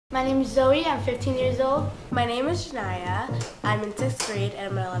My name is Zoe, I'm 15 years old. My name is Janaya, I'm in 6th grade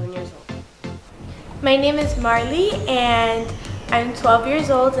and I'm 11 years old. My name is Marley and I'm 12 years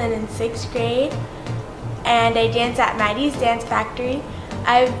old and in 6th grade, and I dance at Mady's Dance Factory.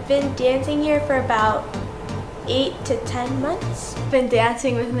 I've been dancing here for about 8 to 10 months. I've been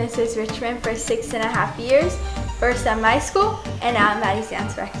dancing with Mrs. Richmond for 6.5 years, first at my school and now at Mady's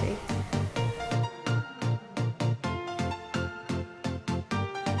Dance Factory.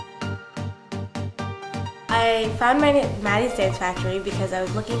 I found Mady's Dance Factory because I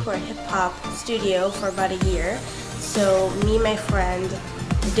was looking for a hip-hop studio for about a year. So me and my friend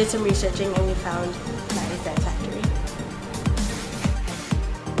did some researching and we found Mady's Dance Factory.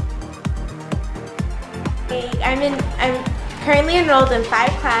 I'm currently enrolled in 5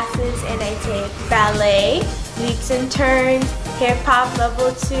 classes, and I take ballet, leaps and turns, hip-hop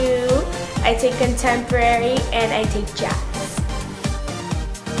level 2, I take contemporary, and I take jazz.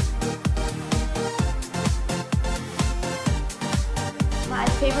 My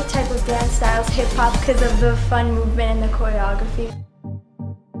favorite type of dance style is hip-hop because of the fun movement and the choreography.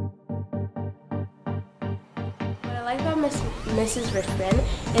 What I like about Mrs. Richmond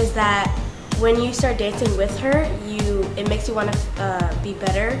is that when you start dancing with her, it makes you want to be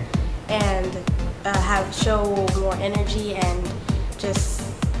better and show more energy and just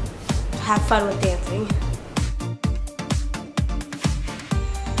have fun with dancing.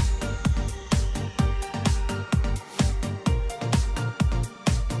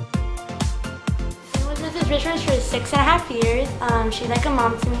 Mrs. Richmond for 6.5 years. She's like a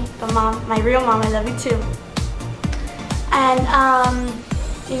mom to me, but my real mom, I love you too. And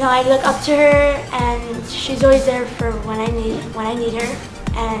you know, I look up to her, and she's always there for when I need her.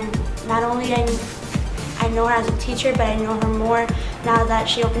 And not only I know her as a teacher, but I know her more now that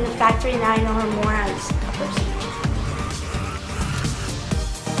she opened the factory. Now I know her more as a person.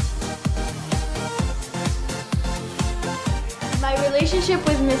 My relationship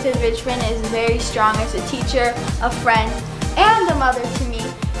with Mrs. Richmond is very strong as a teacher, a friend, and a mother to me,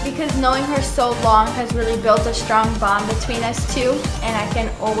 because knowing her so long has really built a strong bond between us two, and I can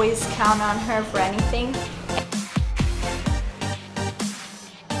always count on her for anything.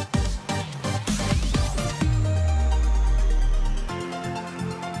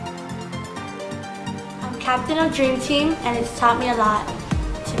 I'm captain of Dream Team, and it's taught me a lot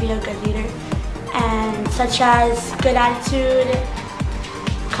to be a good leader, and such as good attitude,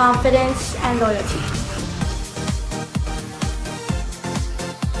 confidence, and loyalty.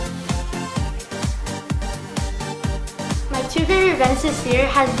 My 2 favorite events this year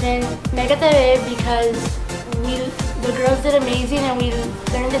has been Mega because the girls did amazing and we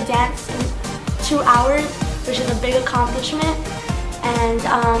learned to dance in 2 hours, which is a big accomplishment. And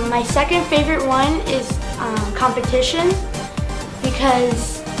my second favorite one is competition,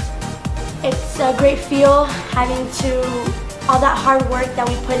 because it's a great feel having all that hard work that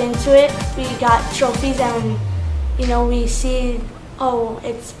we put into it. We got trophies and you know, we see, oh,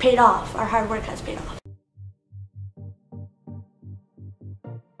 it's paid off, our hard work has paid off.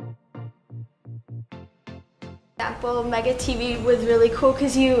 Example, Mega TV was really cool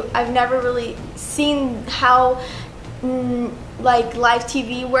because I've never really seen how like live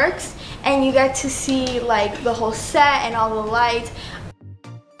TV works, and you get to see like the whole set and all the lights.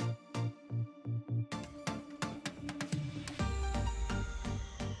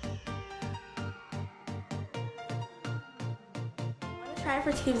 I'm trying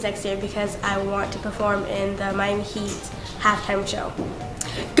for teams next year because I want to perform in the Miami Heat halftime show.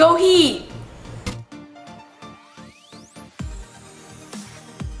 Go Heat!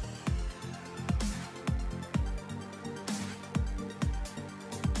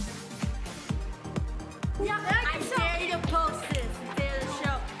 I dare you to post this day of the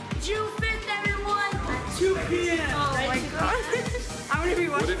show. June 5th, everyone! At 2 p.m. Oh my god. I'm gonna be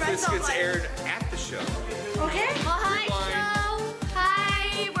watching What if this myself gets aired at the show? Okay. Well, hi, show.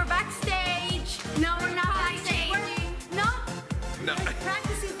 Hi, we're backstage. No, we're not backstage. No. We're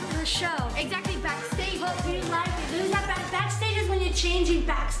practicing for the show. Exactly, backstage. But we like it. Backstage is when you're changing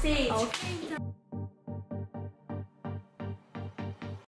backstage. Okay.